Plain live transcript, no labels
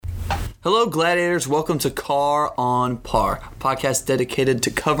Hello, Gladiators. Welcome to Car on Par, a podcast dedicated to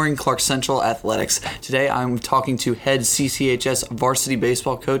covering Clark Central athletics. Today, I'm talking to head CCHS varsity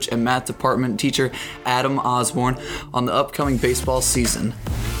baseball coach and math department teacher Adam Osborne on the upcoming baseball season.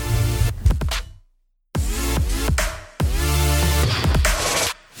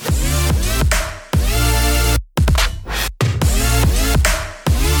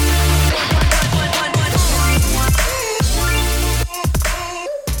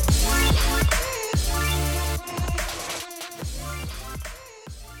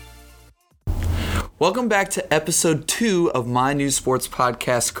 Welcome back to episode 2 of my new sports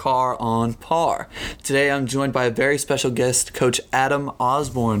podcast, Car on Par. Today I'm joined by a very special guest, Coach Adam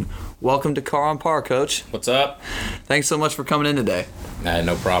Osborne. Welcome to Car on Par, Coach. What's up? Thanks so much for coming in today.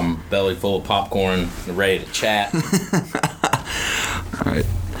 No problem. Belly full of popcorn, ready to chat. All right.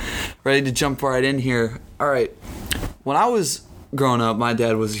 Ready to jump right in here. All right. When I was growing up, my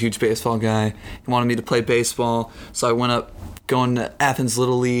dad was a huge baseball guy. He wanted me to play baseball, so I went up going to Athens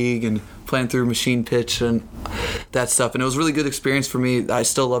Little League and playing through machine pitch and that stuff. And it was a really good experience for me. I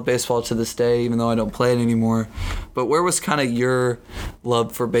still love baseball to this day, even though I don't play it anymore. But where was kind of your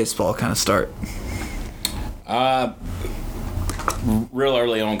love for baseball kind of start? Real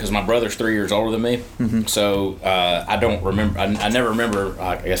early on, because my brother's 3 years older than me. Mm-hmm. So I don't remember. I never remember.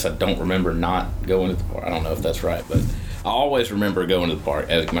 I guess I don't remember not going to the park. I don't know if that's right, but I always remember going to the park.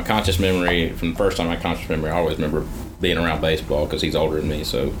 As my conscious memory, from the first time I conscious memory, I always remember being around baseball because he's older than me.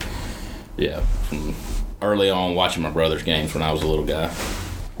 So yeah, from early on watching my brother's games when I was a little guy.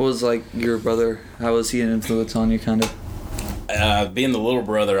 What was like your brother? How was he an influence on you, kind of? Being the little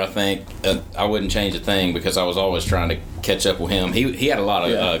brother, I think I wouldn't change a thing because I was always trying to catch up with him. He had a lot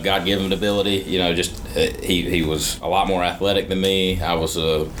of God-given ability. You know, just he was a lot more athletic than me. I was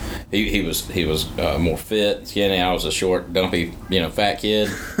he was more fit, skinny. I was a short, dumpy, fat kid.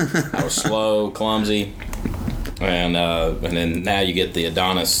 I was slow, clumsy, and then now you get the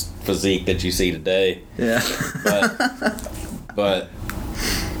Adonis physique that you see today. Yeah. But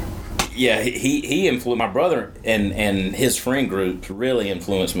yeah, he influenced my brother and his friend group really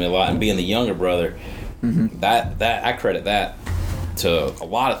influenced me a lot. And being the younger brother, mm-hmm. that I credit that to a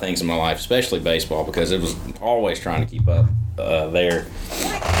lot of things in my life, especially baseball, because it was always trying to keep up there.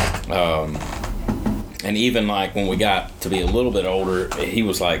 And even like when we got to be a little bit older, he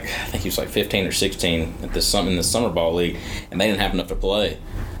was like, I think he was like 15 or 16 in the summer ball league, and they didn't have enough to play.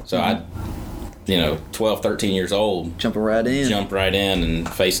 So mm-hmm. 12, 13 years old. Jumped right in and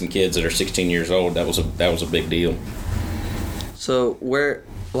facing kids that are 16 years old, that was a big deal. So where,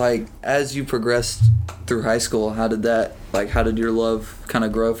 like, as you progressed through high school, how did your love kind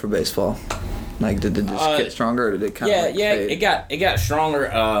of grow for baseball? Like, did it just get stronger, or did it kind of fade? It got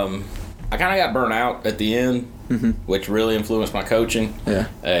stronger. I kind of got burnt out at the end, mm-hmm. which really influenced my coaching. Yeah.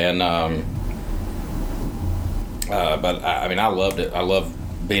 And but I loved it. I loved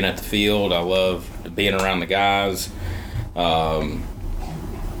being at the field. I love being around the guys. I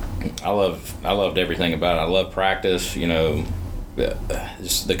loved everything about it. I love practice.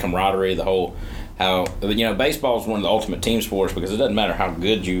 Just the camaraderie, the whole baseball is one of the ultimate team sports because it doesn't matter how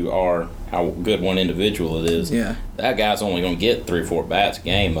good you are, how good one individual it is. Yeah. That guy's only going to get 3 or 4 bats a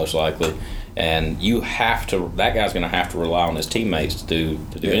game most likely, and that guy's going to have to rely on his teammates to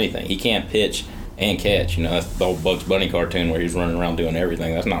do anything. He can't pitch and catch. That's the old Bugs Bunny cartoon where he's running around doing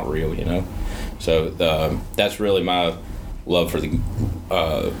everything. That's not real, So that's really my love for the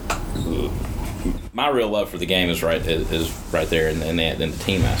my real love for the game is right there in the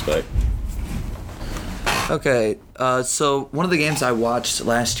team aspect. Okay, so one of the games I watched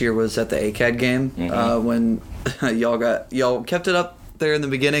last year was at the ACAD game, mm-hmm. When y'all kept it up there in the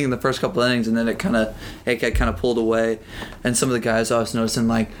beginning in the first couple innings, and then ACAD kind of pulled away, and some of the guys I was noticing,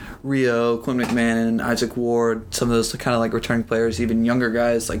 like Rio, Quinn McMahon, Isaac Ward, some of those kind of like returning players, even younger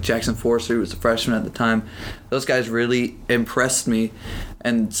guys like Jackson Forster, who was a freshman at the time, those guys really impressed me.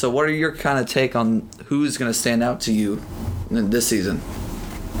 And so what are your kind of take on who's going to stand out to you this season?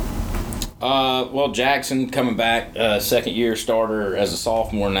 Well, Jackson coming back, second-year starter as a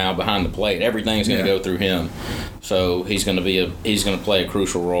sophomore now behind the plate. Everything's going to go through him, so he's going to play a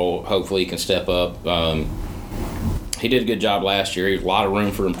crucial role. Hopefully, he can step up. He did a good job last year. He had a lot of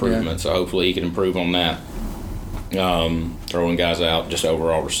room for improvement, so hopefully he can improve on that. Throwing guys out, just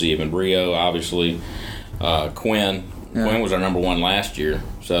overall receiving. Rio, obviously, Quinn. Yeah. Quinn was our number 1 last year,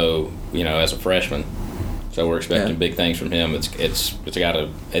 so as a freshman. So we're expecting big things from him.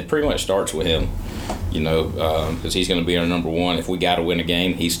 It pretty much starts with him, because he's going to be our number 1. If we got to win a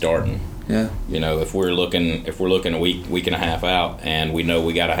game, he's starting. Yeah. If we're looking a week and a half out, and we know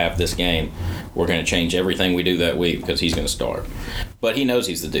we got to have this game, we're going to change everything we do that week because he's going to start. but he knows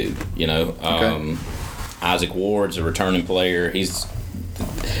he's the dude. Isaac Ward's a returning player.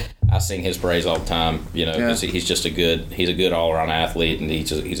 I sing his praise all the time. Because he's just a good all around athlete, and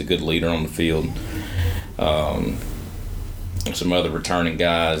he's a good leader on the field. Some other returning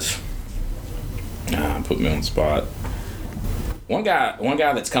guys. Put me on the spot. One guy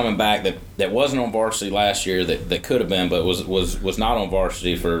that's coming back that wasn't on varsity last year that could have been, but was not on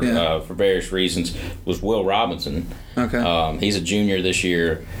varsity for various reasons, was Will Robinson. Okay. He's a junior this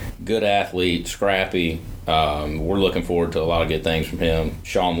year, good athlete, scrappy. We're looking forward to a lot of good things from him.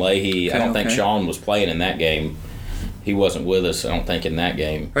 Sean Leahy. I don't think Sean was playing in that game. He wasn't with us, I don't think, in that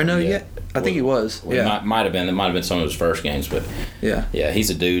game. Or no, I think he was. Yeah. Might have been. It might have been some of his first games, but yeah, he's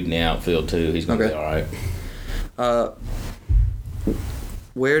a dude in the outfield too. He's gonna be all right.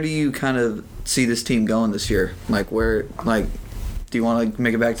 Where do you kind of see this team going this year? Do you want to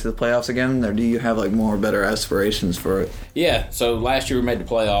make it back to the playoffs again, or do you have more better aspirations for it? Yeah. So last year we made the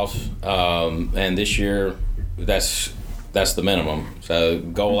playoffs, and this year that's the minimum. So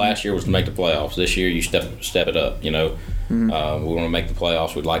goal last year was to make the playoffs. This year you step it up. We want to make the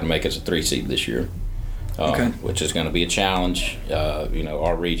playoffs. We'd like to make it a 3 seed this year. Which is going to be a challenge.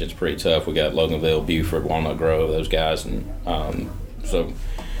 Our region's pretty tough. We got Loganville, Buford, Walnut Grove, those guys, and so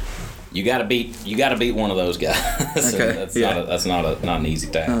you got to beat one of those guys. Okay. That's not an easy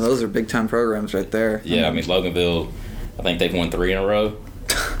task. No, those are big time programs right there. Yeah, I mean Loganville, I think they've won 3 in a row.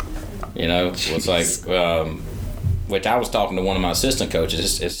 It's like. Which I was talking to one of my assistant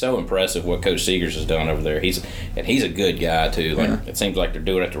coaches. It's so impressive what Coach Seegers has done over there. He's a good guy too. It seems like they're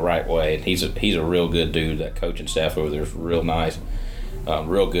doing it the right way. And he's a real good dude. That coaching staff over there is real nice,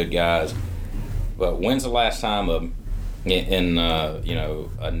 real good guys. But when's the last time in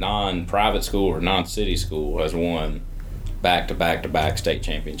a non-private school or non-city school has won back-to-back state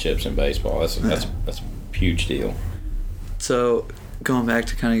championships in baseball? That's a huge deal. So going back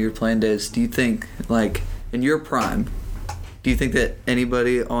to kind of your playing days, do you think in your prime, do you think that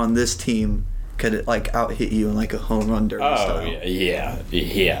anybody on this team could out hit you in a home run derby style? Oh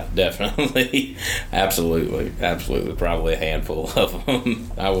yeah, definitely, absolutely, probably a handful of them.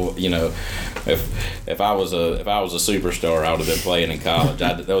 I will, if I was a superstar, I would have been playing in college.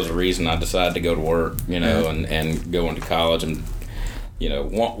 That was the reason I decided to go to work, and go into college. And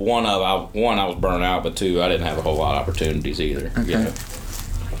one I was burnt out, but 2, I didn't have a whole lot of opportunities either. Okay.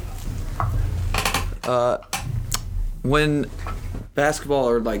 When basketball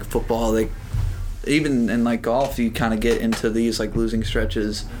or football, even in golf, you kind of get into these losing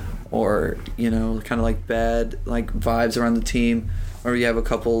stretches, or kind of bad vibes around the team, or you have a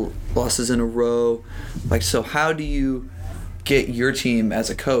couple losses in a row. So how do you get your team as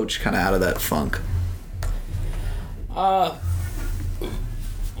a coach kind of out of that funk? Well,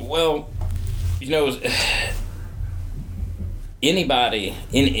 any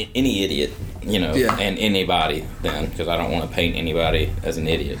idiot, and anybody then, because I don't want to paint anybody as an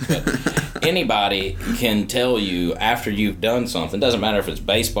idiot, but anybody can tell you after you've done something, doesn't matter if it's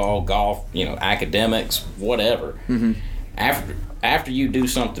baseball, golf, academics, whatever. Mm-hmm. After you do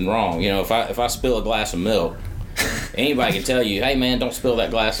something wrong, if I spill a glass of milk, anybody can tell you, hey man, don't spill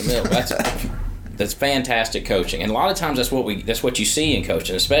that glass of milk. That's fantastic coaching, and a lot of times that's what you see in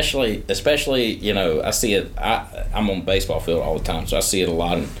coaching, especially I see it. I'm on the baseball field all the time, so I see it a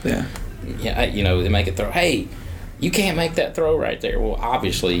lot. They make a throw. Hey, you can't make that throw right there. Well,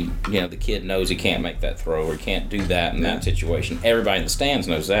 obviously, the kid knows he can't make that throw or can't do that in that situation. Everybody in the stands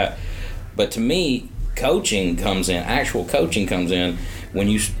knows that. But to me, actual coaching comes in when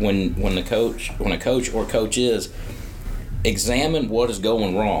a coach or coaches examine what is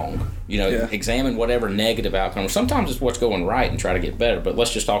going wrong. Examine whatever negative outcome. Sometimes it's what's going right and try to get better, but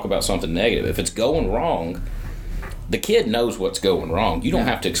let's just talk about something negative. If it's going wrong, the kid knows what's going wrong. You don't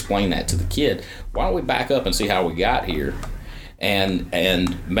have to explain that to the kid. Why don't we back up and see how we got here?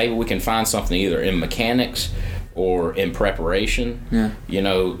 And maybe we can find something either in mechanics or in preparation,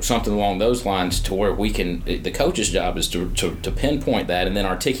 something along those lines, to where we can. The coach's job is to pinpoint that and then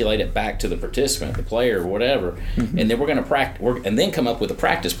articulate it back to the participant, the player, whatever, and then we're going to practice, and then come up with a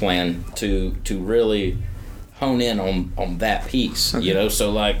practice plan to really hone in on that piece. Okay.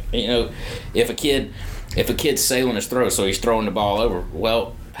 So if a kid's sailing his throw, so he's throwing the ball over.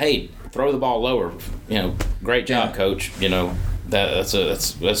 Well, hey, throw the ball lower. Great job, coach.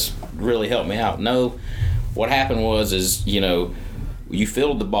 That's really helped me out. No. What happened was you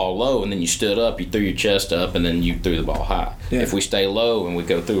fielded the ball low and then you stood up, you threw your chest up, and then you threw the ball high. Yeah. If we stay low and we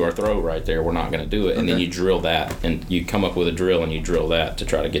go through our throw right there, we're not going to do it. And then you drill that, and you come up with a drill and you drill that to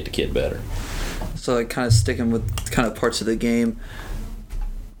try to get the kid better. So kind of sticking with kind of parts of the game,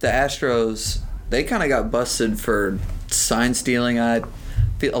 the Astros, they kind of got busted for sign stealing. I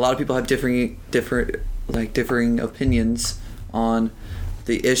feel a lot of people have differing opinions on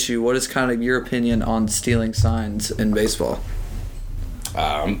the issue. What is kind of your opinion on stealing signs in baseball?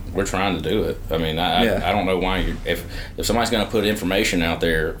 We're trying to do it. I mean, I don't know why if somebody's going to put information out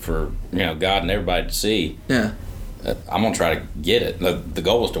there for God and everybody to see. Yeah. I'm gonna try to get it. The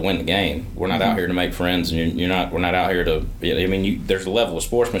goal is to win the game. We're not out here to make friends, and we're not out here to. I mean, there's a level of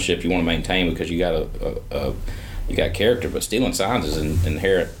sportsmanship you want to maintain because you got you got character. But stealing signs is an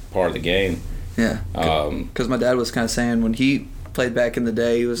inherent part of the game. Yeah. Because my dad was kind of saying when he played back in the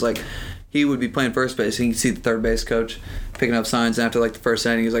day, he was like, he would be playing first base, and he'd see the third base coach picking up signs, and after like the first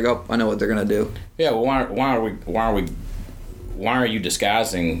inning, he's like, "Oh, I know what they're gonna do." Yeah. Well, why are you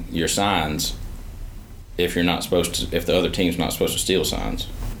disguising your signs? If you're not supposed to, if the other team's not supposed to steal signs,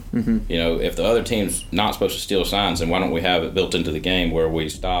 if the other team's not supposed to steal signs, then why don't we have it built into the game where we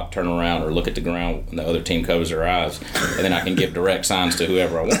stop, turn around, or look at the ground and the other team covers their eyes, and then I can give direct signs to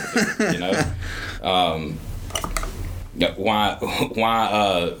whoever I want to, Why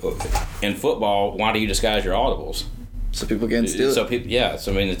in football? Why do you disguise your audibles? So people can steal it. So people,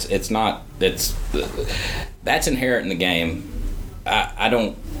 So I mean, that's inherent in the game. I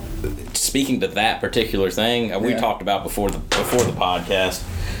don't. Speaking to that particular thing, we talked about before the podcast.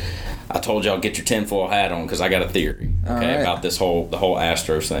 I told y'all get your tinfoil hat on because I got a theory about the whole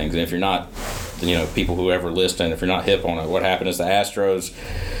Astros thing. And if you're not, people who ever listen, if you're not hip on it, what happened is the Astros.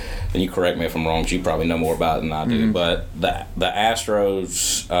 And you correct me if I'm wrong, because you probably know more about it than I do. But the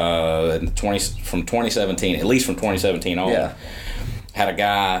Astros from 2017, at least from 2017 on. Had a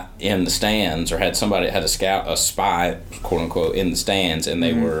guy in the stands, or had a spy, quote unquote, in the stands, and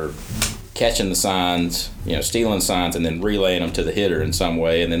they were catching the signs, stealing signs, and then relaying them to the hitter in some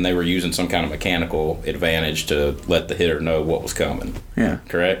way, and then they were using some kind of mechanical advantage to let the hitter know what was coming. Yeah.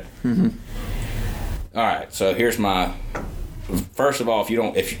 Correct? Mm-hmm. All right. So here's my. First of all,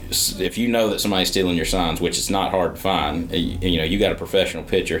 if you know that somebody's stealing your signs, which is not hard to find, you got a professional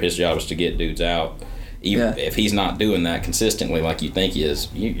pitcher. His job is to get dudes out. Even if he's not doing that consistently like you think he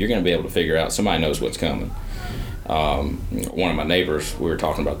is, you're going to be able to figure out somebody knows what's coming. One of my neighbors, we were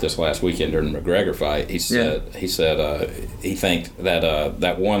talking about this last weekend during the McGregor fight. He said he thinks that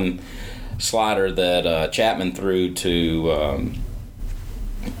that one slider that Chapman threw to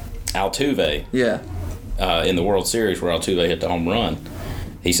Altuve in the World Series where Altuve hit the home run,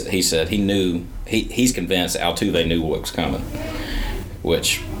 he said he knew, he's convinced Altuve knew what was coming,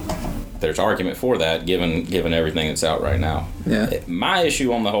 which there's argument for that given everything that's out right now. Yeah. My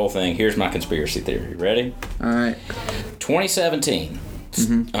issue on the whole thing, here's my conspiracy theory. Ready? All right. 2017,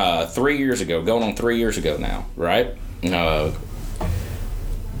 3 years ago, going on 3 years ago now, right?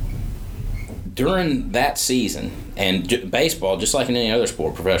 During that season, and baseball, just like in any other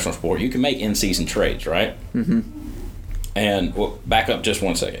sport, professional sport, you can make in-season trades, right? Mm-hmm. And back up just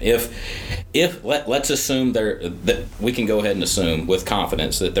 1 second. Let's assume that we can go ahead and assume with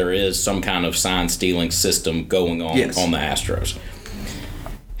confidence that there is some kind of sign stealing system going on on the Astros.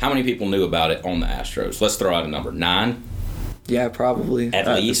 How many people knew about it on the Astros? Let's throw out a number. 9. Yeah, probably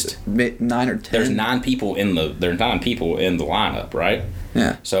at least 9 or 10. There's 9 people in the lineup, right?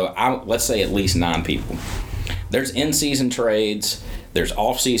 Yeah. So let's say at least 9 people. There's in-season trades. There's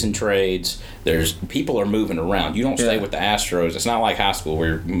off-season trades. There's people are moving around. You don't stay with the Astros. It's not like high school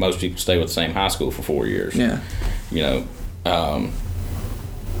where most people stay with the same high school for 4 years. Yeah.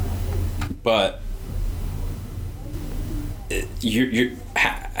 But you're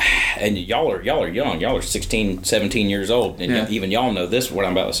and y'all are young. Y'all are 16, 17 years old, and even y'all know this. What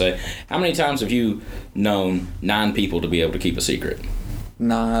I'm about to say. How many times have you known 9 people to be able to keep a secret?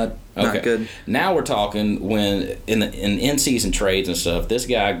 Not good. Now we're talking when in in-season trades and stuff. This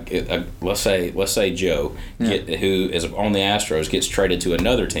guy, let's say Joe, who is on the Astros, gets traded to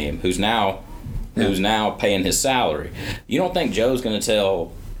another team who's now paying his salary. You don't think Joe's going to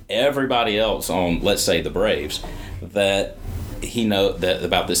tell everybody else on, let's say, the Braves, that he know that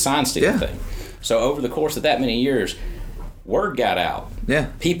about this sign stealing thing? So over the course of that many years, word got out.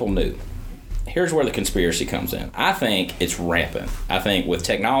 Yeah, people knew. Here's where the conspiracy comes in. I think it's rampant. I think with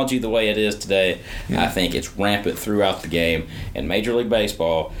technology the way it is today, I think it's rampant throughout the game. And Major League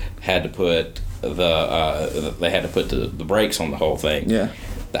Baseball had to put the brakes on the whole thing. Yeah.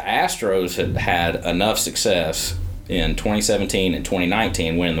 The Astros had enough success in 2017 and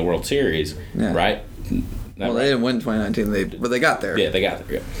 2019 winning the World Series, right? Well, they didn't win 2019, but they got there. Yeah, they got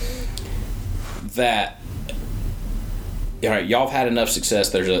there. Yeah. All right, y'all have had enough success.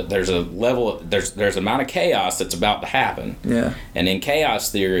 There's a level. There's an amount of chaos that's about to happen. Yeah. And in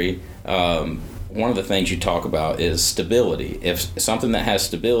chaos theory, one of the things you talk about is stability. If something that has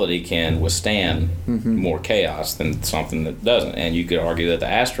stability can withstand more chaos than something that doesn't, and you could argue that the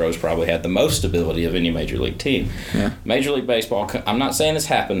Astros probably had the most stability of any Major League team. Yeah. Major League Baseball, I'm not saying this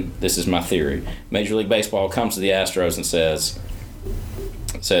happened, this is my theory. Major League Baseball comes to the Astros and says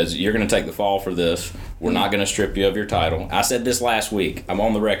you're going to take the fall for this. We're not going to strip you of your title. I said this last week. I'm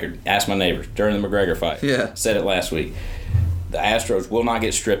on the record. Ask my neighbors during the McGregor fight. Yeah. Said it last week. The Astros will not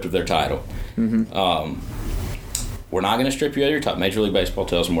get stripped of their title. We're not going to strip you of your title. Major League Baseball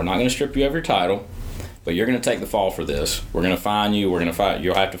tells them we're not going to strip you of your title, but you're going to take the fall for this. We're going to fine you. We're going to fire.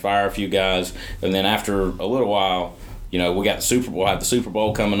 You'll have to fire a few guys, and then after a little while, we got the Super Bowl. Have the Super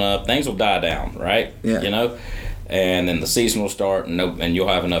Bowl coming up. Things will die down, right? Yeah. And then the season will start, and you'll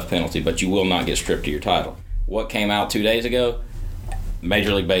have enough penalty, but you will not get stripped of your title. What came out 2 days ago?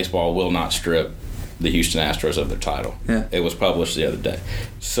 Major League Baseball will not strip the Houston Astros of their title. Yeah. It was published the other day.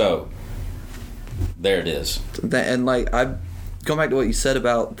 So, there it is. And I going back to what you said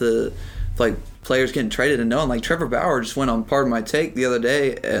about the players getting traded and knowing, Trevor Bauer just went on Pardon My Take the other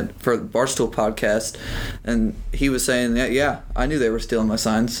day for the Barstool podcast, and he was saying that I knew they were stealing my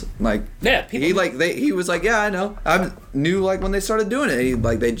signs. He was like, yeah, I know. I knew when they started doing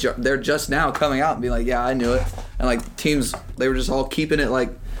it. They're just now coming out and being like, yeah, I knew it. And teams, they were just all keeping it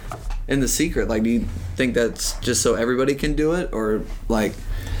in the secret. Do you think that's just so everybody can do it, or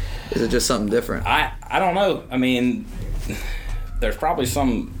is it just something different? I don't know. I mean, there's probably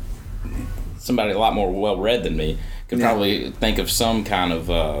somebody a lot more well-read than me could probably think of some kind of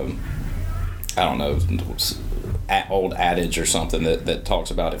I don't know, old adage or something that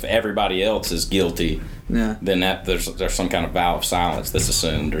talks about if everybody else is guilty, then there's some kind of vow of silence that's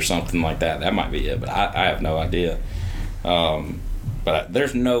assumed or something like that. That might be it, but I have no idea. But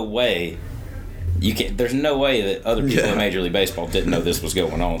there's no way there's no way that other people in Major League Baseball didn't know this was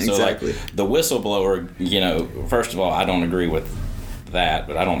going on. Exactly. So the whistleblower, first of all, I don't agree with that,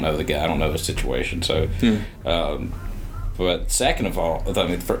 but I don't know the guy. I don't know the situation. So, but second of all, I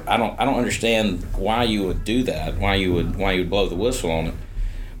mean, I don't understand why you would do that. Why you would blow the whistle on it.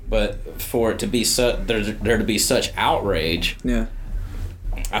 But for it to be there to be such outrage,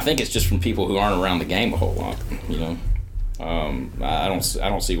 I think it's just from people who aren't around the game a whole lot. I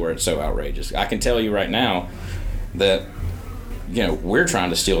don't see where it's so outrageous. I can tell you right now that we're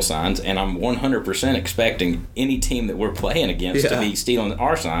trying to steal signs, and I'm 100% expecting any team that we're playing against to be stealing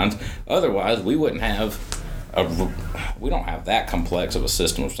our signs. Otherwise, we wouldn't have we don't have that complex of a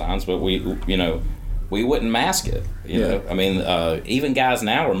system of signs, but we wouldn't mask it. You know, I mean, even guys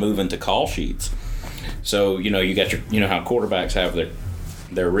now are moving to call sheets. So you got your how quarterbacks have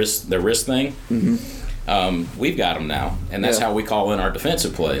their wrist thing. We've got them now, and that's how we call in our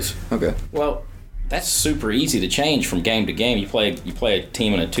defensive plays. Okay. Well, that's super easy to change from game to game. You play a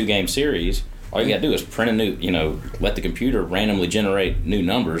team in a 2-game series. All you got to do is print a new, let the computer randomly generate new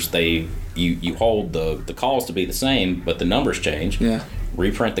numbers. You hold the calls to be the same, but the numbers change. Yeah.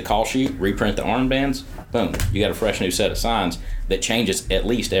 Reprint the call sheet, reprint the armbands. Boom, you got a fresh new set of signs that changes at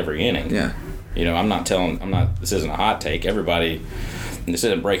least every inning. Yeah. This isn't a hot take. This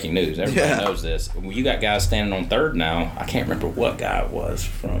isn't breaking news. Everybody knows this. You got guys standing on third now. I can't remember what guy it was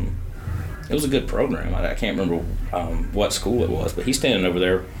from. It was a good program. I can't remember what school it was, but he's standing over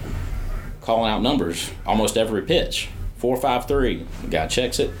there calling out numbers almost every pitch. 4-5-3. The guy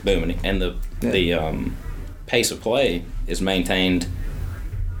checks it, boom, and the pace of play is maintained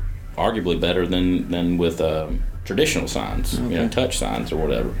arguably better than with traditional signs, touch signs or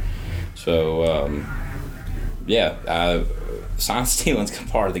whatever. So, sign stealing's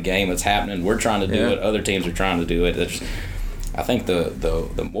part of the game. It's happening. We're trying to do it. Other teams are trying to do it. I think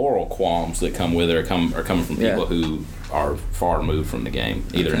the moral qualms that come with it are coming from people who are far removed from the game,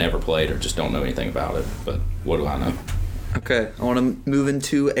 either never played or just don't know anything about it. But what do I know? Okay, I want to move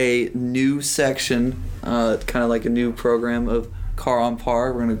into a new section, kind of like a new program of Car on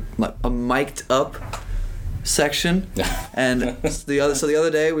Par. We're gonna a mic'd up section, and the other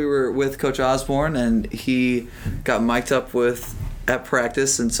day we were with Coach Osborne, and he got mic'd up at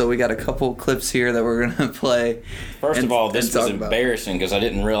practice, and so we got a couple clips here that we're gonna play. First of all, this was embarrassing because I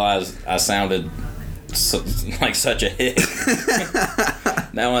didn't realize I sounded like such a hick.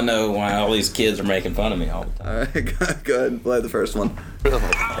 Now I know why all these kids are making fun of me all the time. All right, go ahead and play the first one.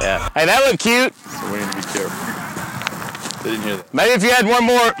 Yeah. Hey, that looked cute. So we need to be careful. They didn't hear that. Maybe if you had one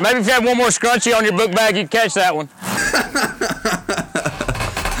more scrunchie on your book bag, you'd catch that one.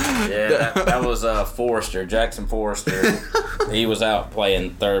 Yeah, that was Forrester, Jackson Forrester. He was out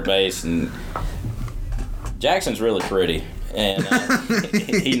playing third base, and Jackson's really pretty. and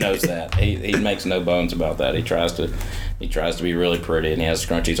he knows that. He makes no bones about that. He tries to be really pretty, and he has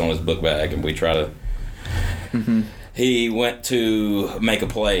scrunchies on his book bag, and we try to. Mm-hmm. He went to make a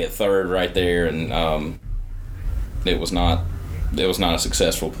play at third right there, and it was not a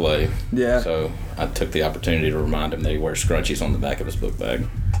successful play. Yeah. So I took the opportunity to remind him that he wears scrunchies on the back of his book bag.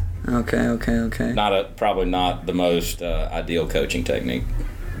 Okay. Probably not the most ideal coaching technique,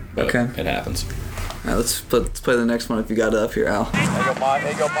 but it happens. All right, let's play the next one if you got it up here, Al.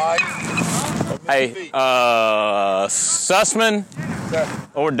 Hey, go, Mike. Hey, Sussman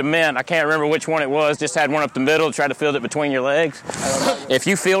or Dement, I can't remember which one it was, just had one up the middle, tried to field it between your legs. If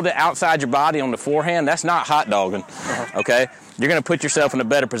you field it outside your body on the forehand, that's not hot dogging, okay? You're going to put yourself in a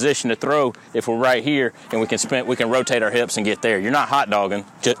better position to throw if we're right here and we can rotate our hips and get there. You're not hot dogging.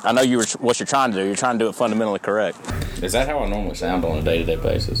 I know what you're trying to do. You're trying to do it fundamentally correct. Is that how I normally sound on a day-to-day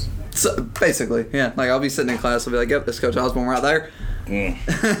basis? So, basically, yeah. Like, I'll be sitting in class, I'll be like, yep, this Coach Osborne right there.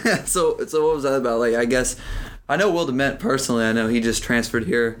 So what was that about? Like, I guess, I know Will Dement personally. I know he just transferred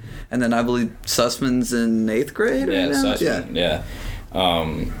here. And then I believe Sussman's in 8th grade right now? Sussman, yeah.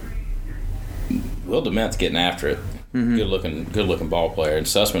 Will Dement's getting after it. Mm-hmm. Good looking ball player. And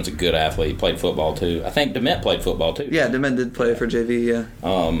Sussman's a good athlete. He played football, too. I think Dement played football, too. Yeah, Dement did play for JV, yeah.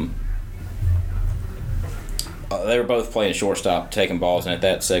 They were both playing shortstop, taking balls, and at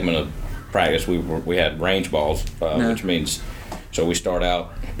that segment of practice, we had range balls, which means so we start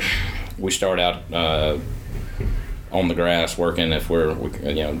out on the grass working. If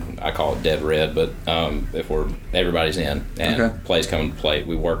I call it dead red, but if everybody's in and plays coming to plate,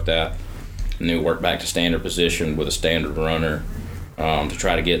 we work that, and then we work back to standard position with a standard runner to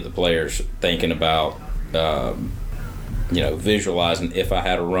try to get the players thinking about visualizing if I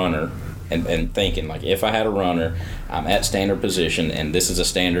had a runner. And thinking, like, if I had a runner, I'm at standard position, and this is a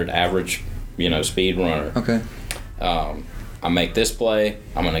standard average, speed runner. Okay. I make this play,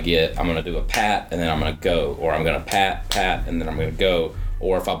 I'm gonna do a pat, and then I'm gonna go, or I'm gonna pat, and then I'm gonna go.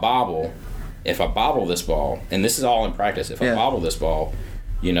 Or if I bobble this ball, and this is all in practice. If I bobble this ball,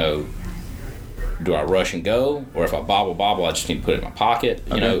 do I rush and go, or if I bobble, I just need to put it in my pocket.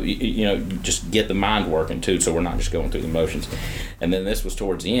 Just get the mind working too, so we're not just going through the motions. And then this was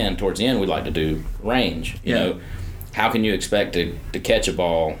towards the end. Towards the end, we like to do range. You know, how can you expect to catch a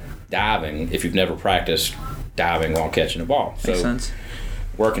ball diving if you've never practiced diving while catching a ball? Makes sense.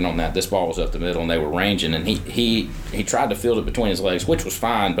 Working on that, this ball was up the middle, and they were ranging, and he tried to field it between his legs, which was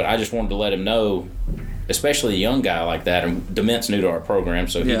fine. But I just wanted to let him know, especially a young guy like that, and Dement's new to our program,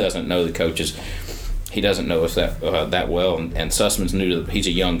 so he doesn't know the coaches. He doesn't know us that well, and Sussman's he's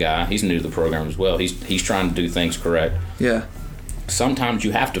a young guy. He's new to the program as well. He's trying to do things correct. Yeah. Sometimes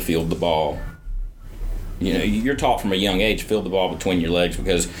you have to field the ball. You're taught from a young age, field the ball between your legs,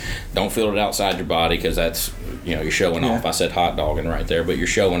 because don't field it outside your body, because that's, you're showing off. I said hot dogging right there, but you're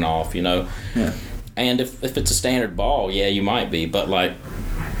showing off, Yeah. And if it's a standard ball, you might be, but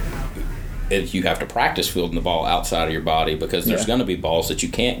you have to practice fielding the ball outside of your body, because there's going to be balls that you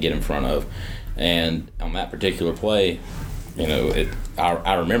can't get in front of. And on that particular play,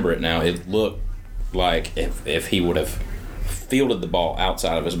 I remember it now. It looked like if he would have fielded the ball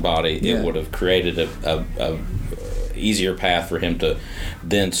outside of his body, it would have created a easier path for him to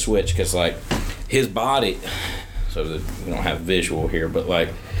then switch, because his body. So that we don't have visual here, but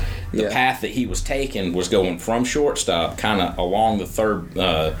the path that he was taking was going from shortstop, kind of along the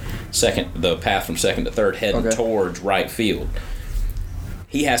the path from second to third, heading towards right field.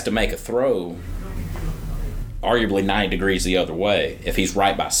 He has to make a throw arguably 90 degrees the other way. If he's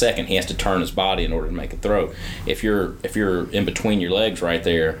right by second, he has to turn his body in order to make a throw. If you're in between your legs right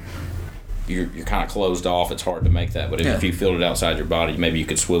there, you're kind of closed off. It's hard to make that. But if you field it outside your body, maybe you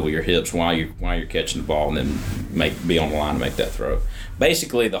could swivel your hips while you're catching the ball, and then be on the line to make that throw.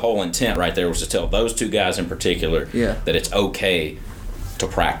 Basically, the whole intent right there was to tell those two guys in particular that it's okay to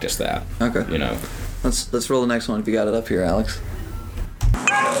practice that. Okay. Let's roll the next one if you got it up here, Alex.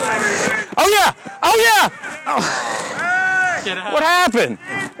 Oh yeah! Oh. What happened?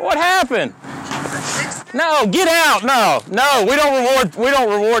 What happened? No, get out! No, we don't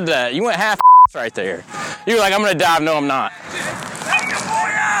reward that. You went half right there. You were like, I'm gonna dive. No, I'm not.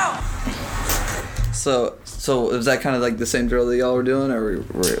 So was that kind of like the same drill that y'all were doing, or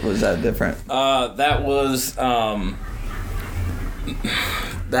was that different? That was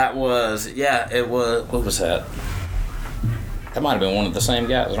it was. What was that? That might have been one of the same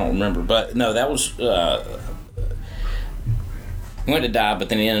guys. I don't remember, but no, that was. He went to dive, but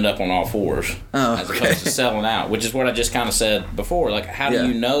then he ended up on all fours as opposed to selling out, which is what I just kind of said before. Like, how do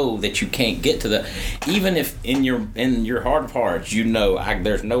you know that you can't get to the? Even if in your heart of hearts, you know,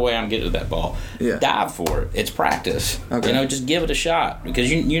 there's no way I'm getting to that ball. Yeah. Dive for it. It's practice. Okay. You know, just give it a shot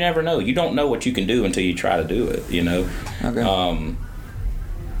because you never know. You don't know what you can do until you try to do it. You know. Okay.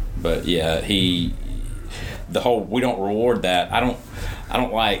 But yeah, we don't reward that. I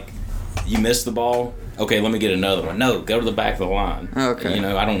don't like you miss the ball. Okay, let me get another one. No, go to the back of the line. Okay. You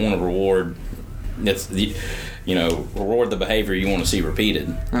know, I don't want to reward. Reward the behavior you want to see repeated.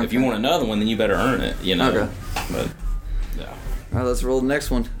 Okay. If you want another one, then you better earn it. You know. Okay. But yeah. All right, let's roll the next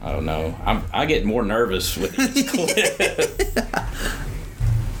one. I don't know. I get more nervous with each clip.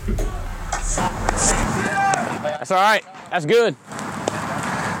 That's all right. That's good.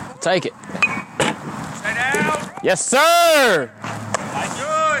 Take it. Stay down. Yes, sir.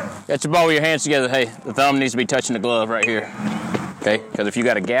 Good. Got your ball with your hands together. Hey, the thumb needs to be touching the glove right here. Okay? Because if you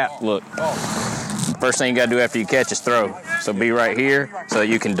got a gap, look. First thing you got to do after you catch is throw. So be right here so that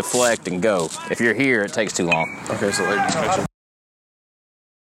you can deflect and go. If you're here, it takes too long. Okay, so like catching.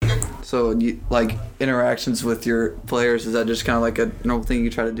 So, like, interactions with your players, is that just kind of like a normal thing you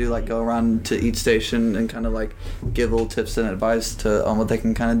try to do, like go around to each station and kind of like give little tips and advice to on what they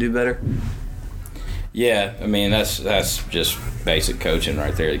can kind of do better? Yeah, I mean that's just basic coaching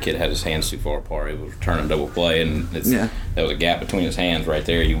right there. The kid had his hands too far apart; he was turning double play, and there was a gap between his hands right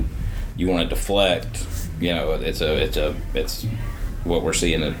there. You want to deflect. You know, it's what we're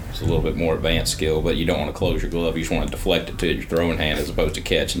seeing. It's a little bit more advanced skill, but you don't want to close your glove. You just want to deflect it to your throwing hand as opposed to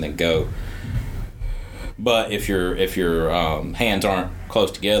catch and then go. But if your hands aren't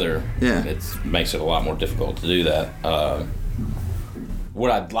close together, it makes it a lot more difficult to do that. What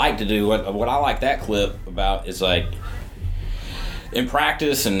I'd like to do, what I like that clip about is like in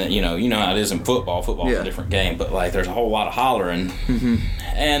practice, and you know how it is in football. Football's a different game, but like there's a whole lot of hollering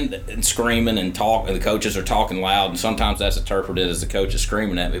and screaming and talk. And the coaches are talking loud, and sometimes that's interpreted as the coach is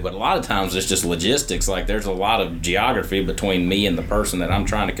screaming at me. But a lot of times it's just logistics. Like there's a lot of geography between me and the person that I'm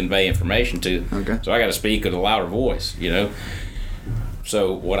trying to convey information to. Okay. So I got to speak with a louder voice, you know.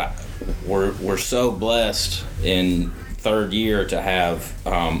 So we're so blessed in third year to have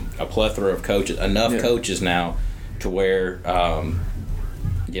a plethora of coaches, enough coaches now to where I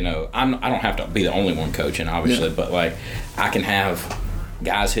don't have to be the only one coaching, obviously, but like I can have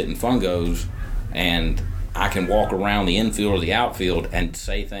guys hitting fungos, and I can walk around the infield or the outfield and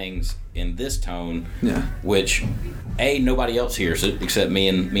say things in this tone, which nobody else hears it except me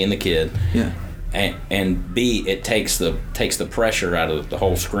and the kid. Yeah. And B, it takes the pressure out of the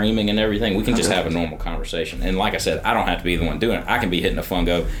whole screaming and everything. We can just have a normal conversation. And like I said, I don't have to be the one doing it. I can be hitting a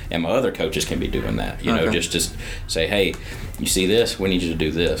fungo, and my other coaches can be doing that. You know, just say, hey, you see this? We need you to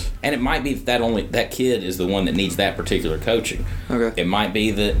do this. And it might be that kid is the one that needs that particular coaching. Okay. It might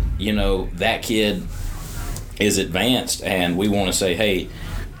be that that kid is advanced, and we want to say, hey,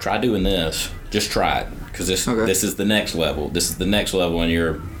 try doing this. Just try it. Because this is the next level. This is the next level in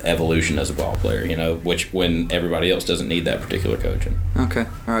your evolution as a ball player, which when everybody else doesn't need that particular coaching. Okay.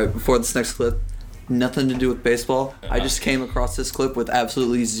 All right. Before this next clip, nothing to do with baseball. I just came across this clip with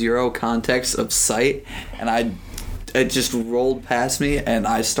absolutely zero context of sight, and it just rolled past me, and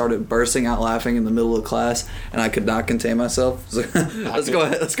I started bursting out laughing in the middle of class, and I could not contain myself. So let's go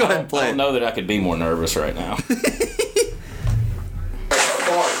ahead and play. I don't know that I could be more nervous right now.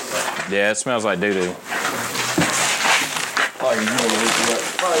 Yeah, it smells like doo-doo. Probably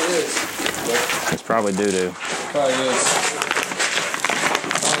is. It's probably doo-doo. Probably is.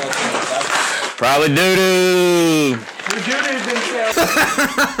 Probably doo-doo. Your doo-doo's been killed.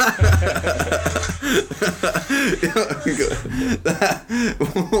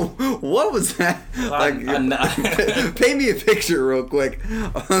 What was that? Paint me a picture real quick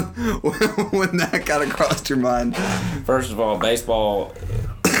when that got across your mind. First of all, baseball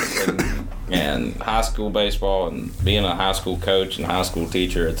and high school baseball, and being a high school coach and high school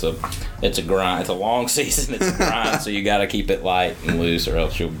teacher, it's a grind. It's a long season. It's a grind, so you got to keep it light and loose, or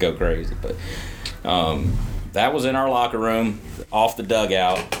else you'll go crazy. But that was in our locker room, off the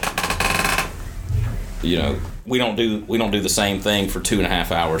dugout. We don't do the same thing for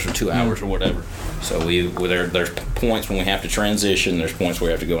 2.5 hours or 2 hours or whatever. So there's points when we have to transition. There's points where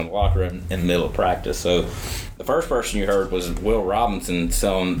we have to go in the locker room in the middle of practice. So the first person you heard was Will Robinson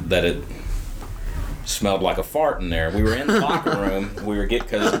telling that it smelled like a fart in there. We were in the locker room.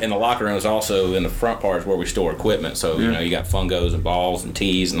 Because in the locker room is also in the front part where we store equipment. So you got fungos and balls and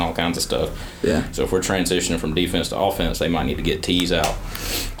tees and all kinds of stuff. Yeah. So if we're transitioning from defense to offense, they might need to get tees out.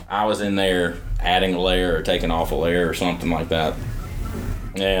 I was in there adding a layer or taking off a layer or something like that.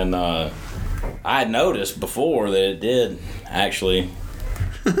 And I had noticed before that it did actually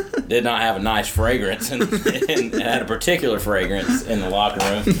did not have a nice fragrance and had a particular fragrance in the locker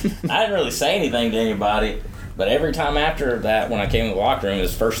room. I didn't really say anything to anybody, but every time after that, when I came to the locker room, the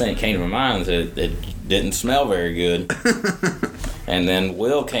first thing that came to my mind was that it didn't smell very good. And then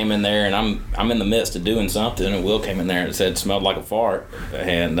Will came in there, and I'm in the midst of doing something, and Will came in there and said it smelled like a fart,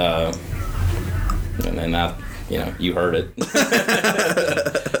 and then you heard it.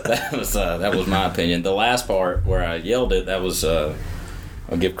 That was my opinion. The last part where I yelled it, that was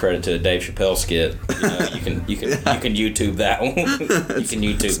I'll give credit to the Dave Chappelle skit. You can YouTube that one. You can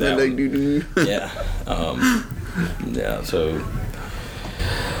YouTube that one. Yeah. So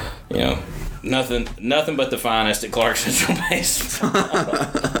nothing but the finest at Clark Central Baseball.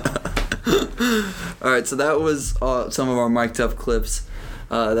 All right, so that was some of our mic'd up clips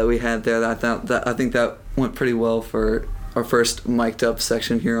that we had there. I think that went pretty well for our first mic'd up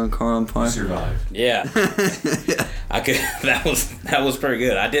section here on Car Umpire. Survived. Yeah. That was pretty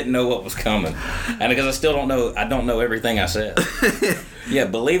good. I didn't know what was coming, and because I still don't know everything I said. Yeah,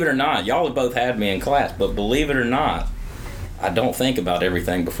 believe it or not, y'all have both had me in class, but believe it or not, I don't think about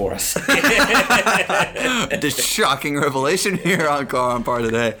everything before I say it. The shocking revelation here on Car Umpire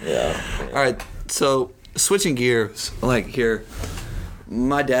today. Yeah. All right, so switching gears, like here,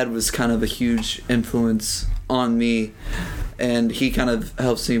 my dad was kind of a huge influence on me, and he kind of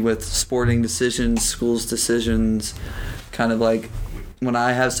helps me with sporting decisions, schools decisions, kind of like when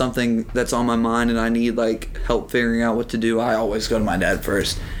I have something that's on my mind and I need like help figuring out what to do, I always go to my dad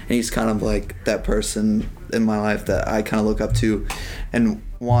first, and he's kind of like that person in my life that I kind of look up to and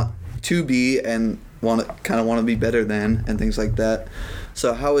want to be and want to be better than and things like that.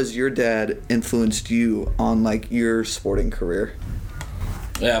 So how has your dad influenced you on like your sporting career?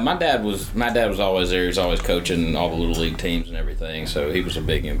 Yeah, my dad was always there. He was always coaching all the little league teams and everything, so he was a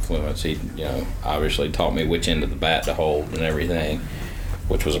big influence. He, obviously taught me which end of the bat to hold and everything,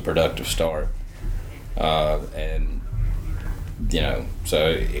 which was a productive start. So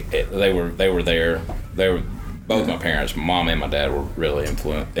they were there. They were both my parents, mom and my dad, were really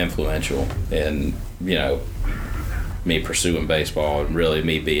influential in me pursuing baseball and really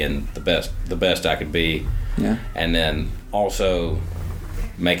me being the best I could be. Yeah. And then also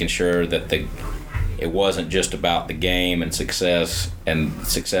making sure that it wasn't just about the game and success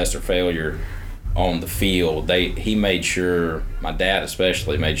or failure on the field. He made sure, my dad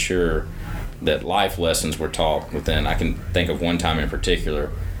especially made sure that life lessons were taught within. I can think of one time in particular.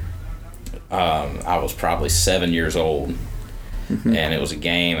 I was probably 7 years old, and it was a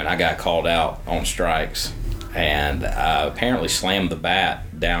game, and I got called out on strikes, and I apparently slammed the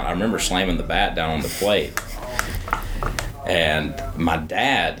bat down. I remember slamming the bat down on the plate, and my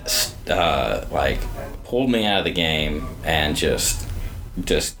dad pulled me out of the game and just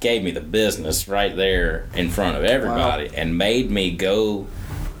gave me the business right there in front of everybody. Wow. And made me go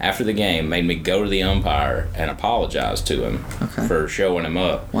after the game, made me go to the umpire and apologize to him for showing him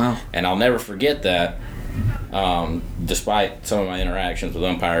up. Wow. And I'll never forget that. Despite some of my interactions with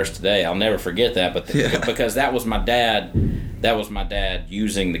umpires today, I'll never forget that. But because that was my dad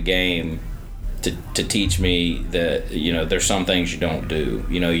using the game to teach me that there's some things you don't do.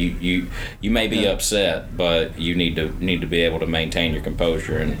 You may be upset, but you need to be able to maintain your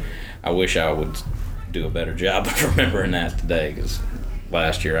composure. And I wish I would do a better job of remembering that today, because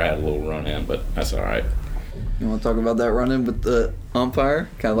last year I had a little run-in, but that's all right. You want to talk about that run-in with the umpire?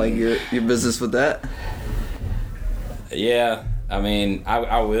 Kind of like your business with that? Yeah, I mean,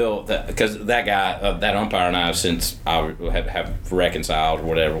 I will, because that guy, that umpire and I have since have reconciled or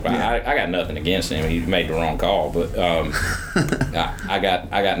whatever. But I got nothing against him. He made the wrong call, but I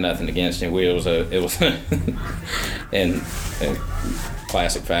got nothing against him. It was in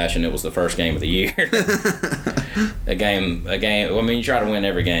classic fashion. It was the first game of the year. A game. I mean, you try to win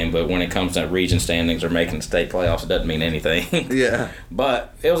every game, but when it comes to region standings or making the state playoffs, it doesn't mean anything. Yeah.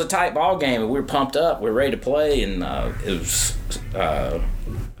 But it was a tight ball game, and we were pumped up. We were ready to play, and it was.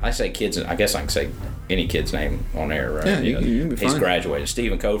 I say kids. I guess I can say any kid's name on air, right? Yeah, you can be fine. He's graduated.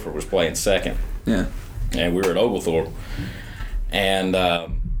 Stephen Kofer was playing second. Yeah. And we were at Oglethorpe, and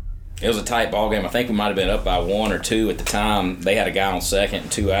it was a tight ball game. I think we might have been up by 1 or 2 at the time. They had a guy on second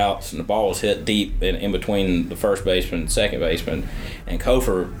and 2 outs, and the ball was hit deep in between the first baseman and second baseman. And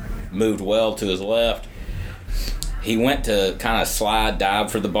Kofer moved well to his left. He went to kind of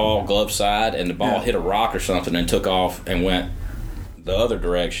dive for the ball, glove side, and the ball hit a rock or something and took off and went the other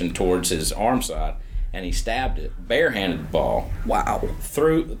direction towards his arm side. And he stabbed it, barehanded the ball. Wow.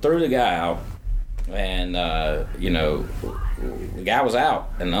 Threw the guy out, and the guy was out,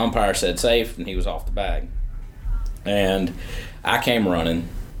 and the umpire said safe, and he was off the bag. And I came running,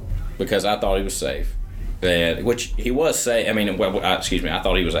 because I thought he was safe. And, which he was safe. I mean, excuse me, I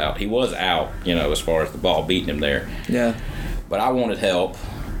thought he was out. He was out, as far as the ball beating him there. Yeah. But I wanted help,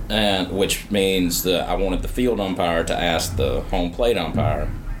 and which means that I wanted the field umpire to ask the home plate umpire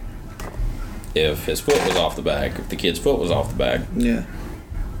if his foot was off the bag, if the kid's foot was off the bag. Yeah.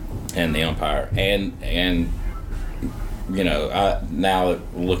 And the umpire. And now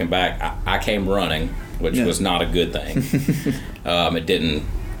looking back, I came running, which was not a good thing.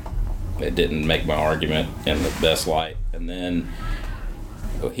 It didn't make my argument in the best light. And then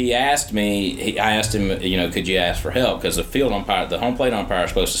I asked him, could you ask for help? Because the home plate umpire is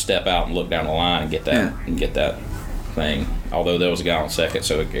supposed to step out and look down the line and get that thing. Although there was a guy on second,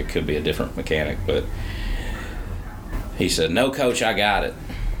 so it could be a different mechanic. But he said, "No, coach, I got it."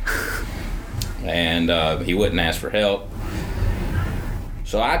 And he wouldn't ask for help.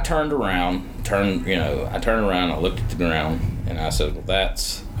 So I turned around, I looked at the ground, and I said, "Well,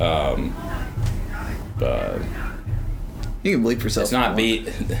 that's you can bleep yourself. It's not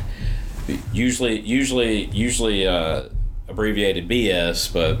usually abbreviated BS,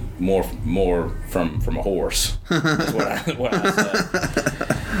 but more from a horse." That's what I said.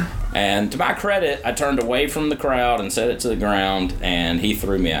 And to my credit, I turned away from the crowd and set it to the ground, and he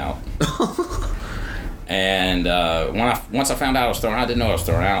threw me out. And once I found out I was thrown out, I didn't know I was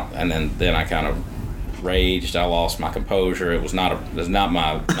thrown out, and then I kind of raged. I lost my composure. It was not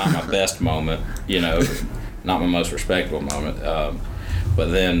my best moment, not my most respectable moment. But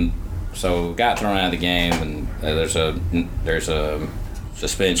then, so got thrown out of the game, and there's a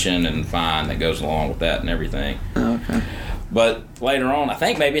suspension and fine that goes along with that and everything. Okay. But later on, I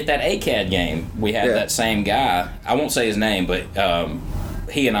think maybe at that ACAD game, we had that same guy. I won't say his name, but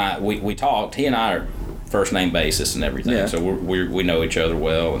he and I, we talked. He and I are first name basis and everything, so we know each other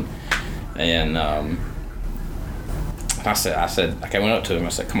well. And I went up to him. I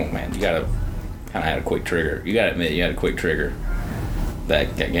said, "Come on, man, you gotta kind of had a quick trigger. You gotta admit, you had a quick trigger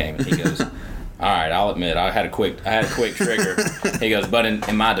that game." And he goes, "All right, I'll admit, I had a quick trigger." He goes, "But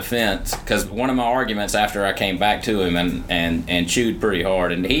in my defense, because one of my arguments after I came back to him and chewed pretty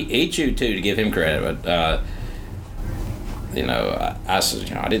hard, and he chewed too, to give him credit, but I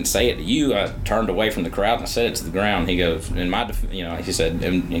said, I didn't say it to you. I turned away from the crowd and I said it to the ground." He goes, "In my he said,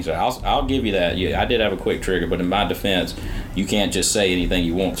 I'll give you that. I did have a quick trigger, but in my defense, you can't just say anything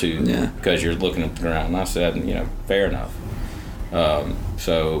you want to because you're looking at the ground." And I said, fair enough.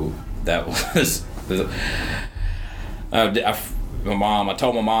 So that was I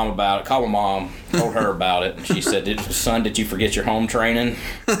told my mom about it, called my mom, told her about it, and she said, "Son, did you forget your home training?"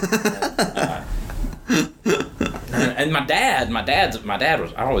 And my dad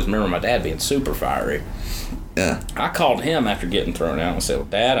was, I always remember my dad being super fiery. Yeah. I called him after getting thrown out and said, "Well,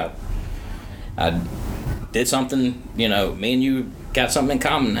 Dad, I did something, me and you got something in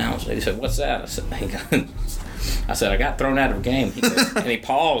common now." So he said, "What's that?" I said, "I got thrown out of a game." He goes, and he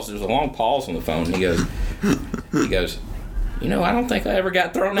paused. There was a long pause on the phone. He goes, "I don't think I ever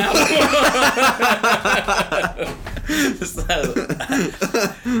got thrown out."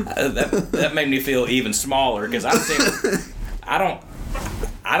 That made me feel even smaller, because I don't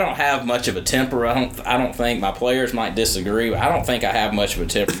have much of a temper. I don't think my players might disagree, but I don't think I have much of a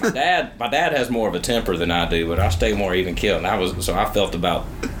temper. My dad has more of a temper than I do, but I stay more even keeled. And I felt about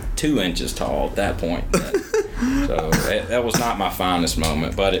 2 inches tall at that point. So that was not my finest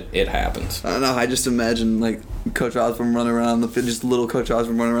moment, but it happens. I don't know. I just imagine Coach Osborne running around the field, just little Coach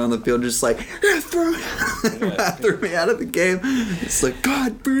Osborne running around the field, just threw me out of the game. It's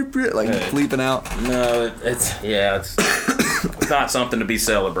God, bleeping out. No, it's not something to be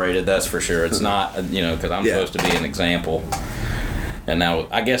celebrated. That's for sure. It's not, because I'm supposed to be an example. And now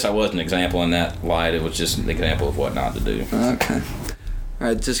I guess I was an example in that light. It was just an example of what not to do. Okay. All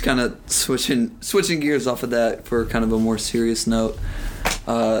right, just kind of switching gears off of that for kind of a more serious note.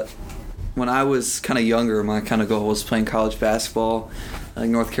 When I was kind of younger, my kind of goal was playing college basketball,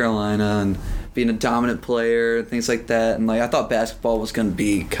 North Carolina, and being a dominant player and things like that. And I thought basketball was going to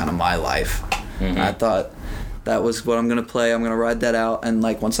be kind of my life. Mm-hmm. I thought that was what I'm going to play. I'm going to ride that out. And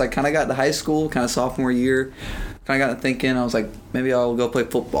once I kind of got to high school, kind of sophomore year, kind of got to thinking, I was like, maybe I'll go play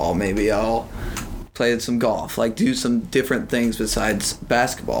football. Maybe I'll play some golf, do some different things besides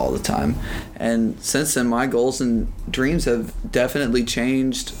basketball all the time. And since then, my goals and dreams have definitely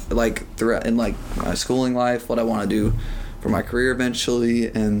changed, throughout in my schooling life, what I want to do for my career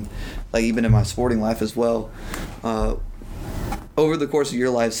eventually, and even in my sporting life as well. Over the course of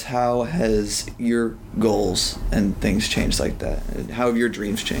your lives, how has your goals and things changed like that? How have your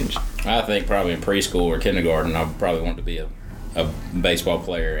dreams changed? I think probably in preschool or kindergarten, I probably wanted to be a baseball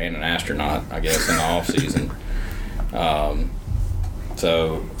player and an astronaut, I guess, in the off season.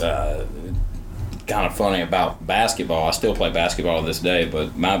 So, kind of funny about basketball. I still play basketball to this day,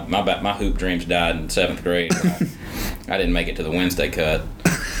 but my hoop dreams died in 7th grade. I didn't make it to the Wednesday cut.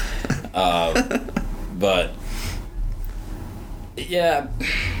 But yeah,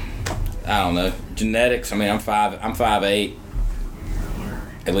 I don't know. Genetics. I mean, I'm 5'8".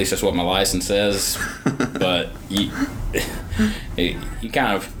 At least that's what my license says. But you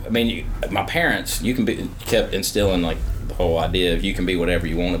kind of. I mean, my parents. You can be kept instilling like the whole idea of you can be whatever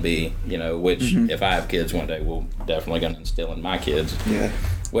you want to be. You know, which if I have kids one day, we'll definitely gonna instill in my kids. Yeah.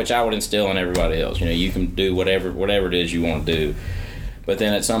 Which I would instill in everybody else. You know, you can do whatever it is you want to do. But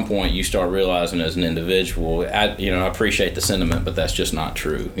then at some point you start realizing as an individual, I appreciate the sentiment, but that's just not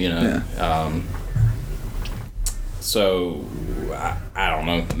true. You know. Yeah. So I don't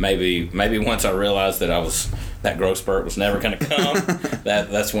know. Maybe once I realized that growth spurt was never going to come,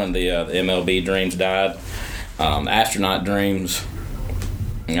 that's when the MLB dreams died. Astronaut dreams.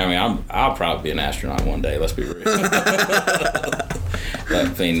 I mean, I'll probably be an astronaut one day. Let's be real. I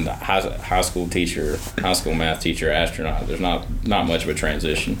mean, high school teacher, high school math teacher, astronaut. There's not much of a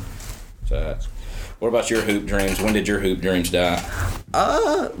transition. So, what about your hoop dreams? When did your hoop dreams die?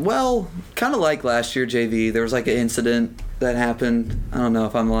 Well, kind of like last year, JV. There was like an incident that happened. I don't know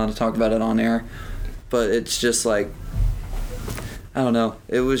if I'm allowed to talk about it on air, but it's just like, I don't know.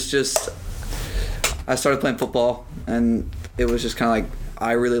 It was just, I started playing football, and it was just kind of like,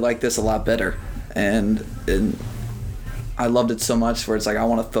 I really like this a lot better, and I loved it so much where it's like I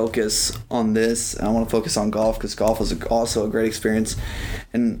want to focus on this and I want to focus on golf because golf was also a great experience.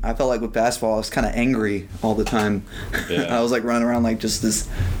 And I felt like with basketball I was kind of angry all the time. Yeah. I was like running around like just this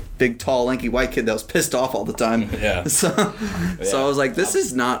big tall lanky white kid that was pissed off all the time. Yeah. So I was like, this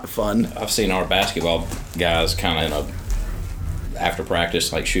is not fun. I've seen our basketball guys kind of in a after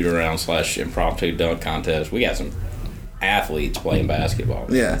practice like shoot around / impromptu dunk contest. We got some athletes playing basketball.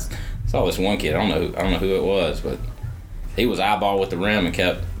 Yeah. Saw this one kid. I don't know who it was, but he was eyeball with the rim and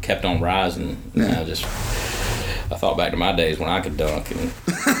kept on rising. Yeah. And I thought back to my days when I could dunk. And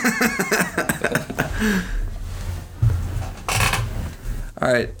All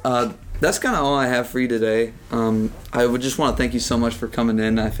right. That's kind of all I have for you today. I would just want to thank you so much for coming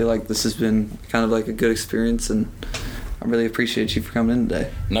in. I feel like this has been kind of like a good experience, and I really appreciate you for coming in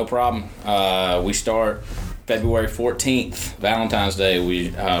today. no problem. We start February 14th, Valentine's Day. We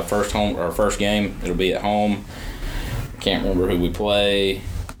first game. It'll be at home. Can't remember who we play,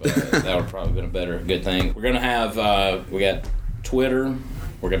 but that would probably been a good thing. We're gonna have we got Twitter.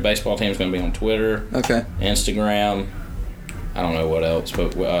 We're gonna baseball team's gonna be on Twitter, Okay. Instagram. I don't know what else,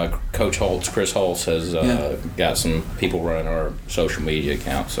 but Coach Holtz, Chris Holtz, has got some people running our social media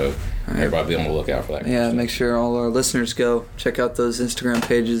account, so everybody be on the lookout for that. Yeah, make sure all our listeners go check out those Instagram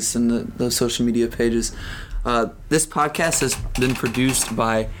pages and those social media pages. This podcast has been produced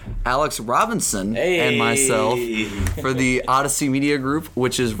by Alex Robinson and myself for the Odyssey Media Group,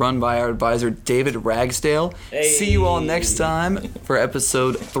 which is run by our advisor David Ragsdale. See you all next time for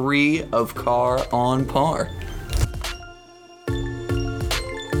episode 3 of Car on Par.